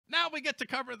Now we get to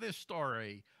cover this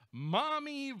story.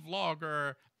 Mommy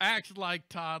vlogger acts like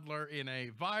toddler in a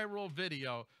viral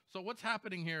video. So what's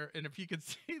happening here? And if you could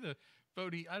see the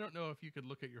photo, I don't know if you could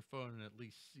look at your phone and at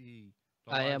least see.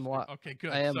 I am watching. Okay,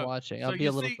 good. I am watching. I'll be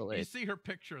a little delayed. You see her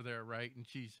picture there, right? And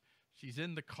she's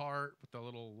in the cart with a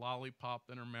little lollipop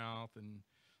in her mouth, and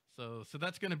so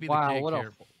that's going to be the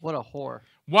daycare. What a whore!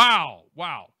 Wow.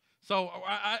 So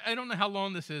I don't know how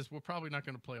long this is. We're probably not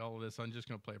going to play all of this. I'm just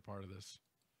going to play a part of this.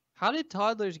 How did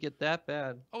toddlers get that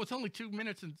bad? Oh, it's only 2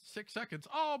 minutes and 6 seconds.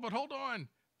 Oh, but hold on.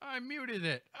 I muted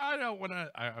it. I don't want to.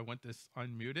 I want this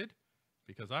unmuted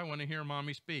because I want to hear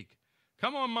mommy speak.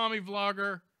 Come on, mommy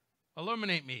vlogger.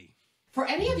 Illuminate me. For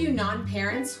any of you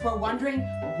non-parents who are wondering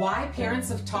why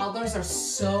parents of toddlers are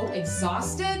so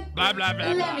exhausted, blah, blah,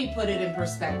 blah, let me put it in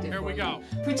perspective. Here we go.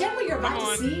 Pretend what you're about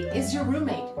to see is your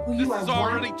roommate, who you are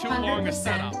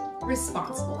 100%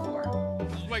 responsible for.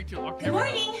 This is way too long. Good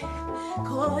morning.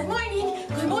 Good morning.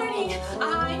 Good morning.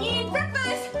 I need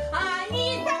breakfast. I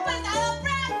need breakfast. I love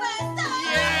breakfast.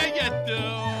 Yeah, you do.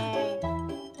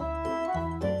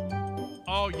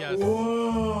 Oh, yes.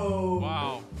 Whoa.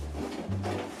 Wow.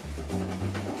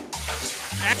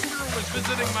 Andrew was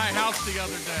visiting my house the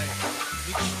other day.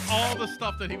 This is all the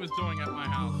stuff that he was doing at my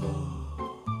house.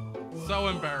 So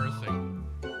embarrassing.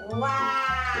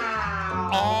 Wow.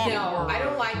 Awkward. No, I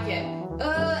don't like it.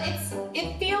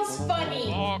 It feels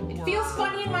funny. Awkward. It feels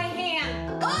funny in my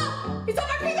hand. Oh, it's on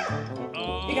my finger.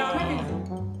 Oh. You got it on my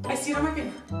finger. I see it on my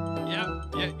finger.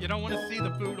 Yeah. You don't want to see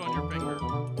the food on your finger.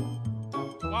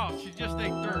 Wow, she just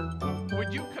ate dirt.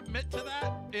 Would you commit to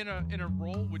that in a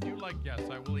role? Would you like, yes,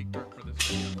 I will eat dirt for this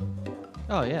video?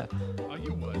 Oh yeah. Oh,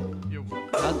 you would. You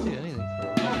would. I'll do anything for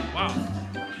it. Oh, wow.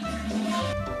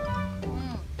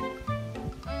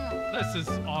 This is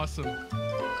awesome.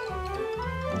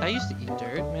 I used to eat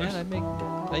dirt, man.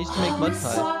 I used to make mud This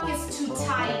pies. sock is too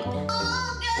tight.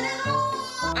 Oh, get it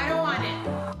off. I don't want it.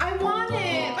 I want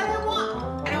it, but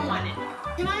I don't want it.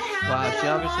 Can I have Wow, it? she I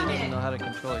obviously want doesn't it. know how to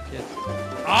control her kids.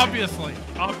 Obviously.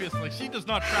 She does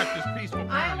not practice peaceful parenting.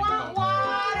 I want folks.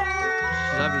 water.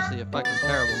 She's obviously a fucking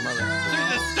terrible mother. She's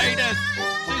a statist.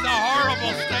 She's a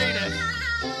horrible statist.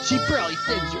 She probably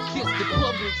sends her kids to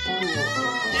public school.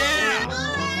 Yeah.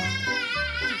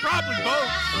 She probably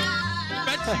votes.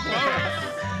 Bet she votes.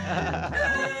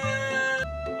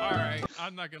 All right.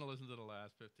 I'm not going to listen to the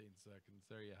last 15 seconds.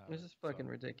 There you have it. This is fucking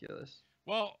ridiculous.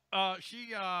 Well,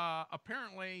 she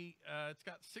apparently it's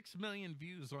got 6 million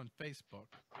views on Facebook.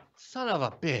 Son of a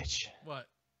bitch. What?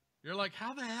 You're like,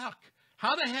 how the heck?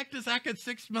 How the heck does that get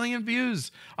 6 million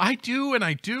views? I do, and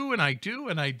I do, and I do,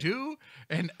 and I do,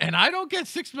 and I don't get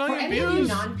 6 million For any views. of you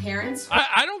non-parents,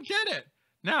 I don't get it.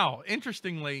 Now,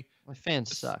 interestingly, My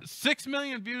fans suck. 6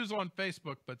 million views on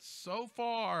Facebook, but so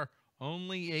far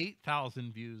only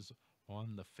 8,000 views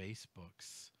on the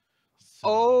Facebooks. So,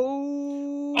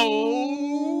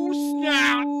 oh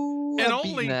snap! And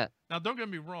only that. now, don't get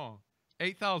me wrong.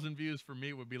 8,000 views for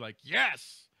me would be like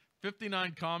yes.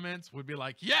 59 comments would be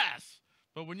like yes.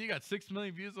 But when you got 6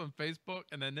 million views on Facebook,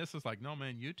 and then this is like, no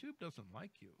man, YouTube doesn't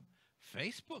like you.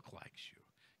 Facebook likes you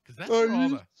because that's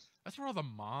where all the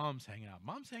moms hang out.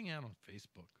 Moms hang out on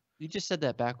Facebook. You just said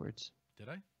that backwards. Did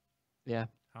I? Yeah.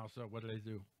 How so? What did I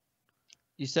do?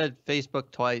 You said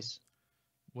Facebook twice.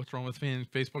 What's wrong with saying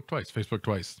Facebook twice? Facebook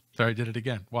twice. Sorry, I did it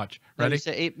again. Watch. No, Ready? you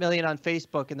said 8 million on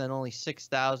Facebook and then only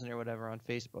 6,000 or whatever on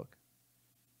Facebook.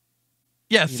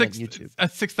 Yeah, You meant YouTube.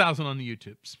 6,000 on the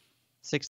YouTubes. 6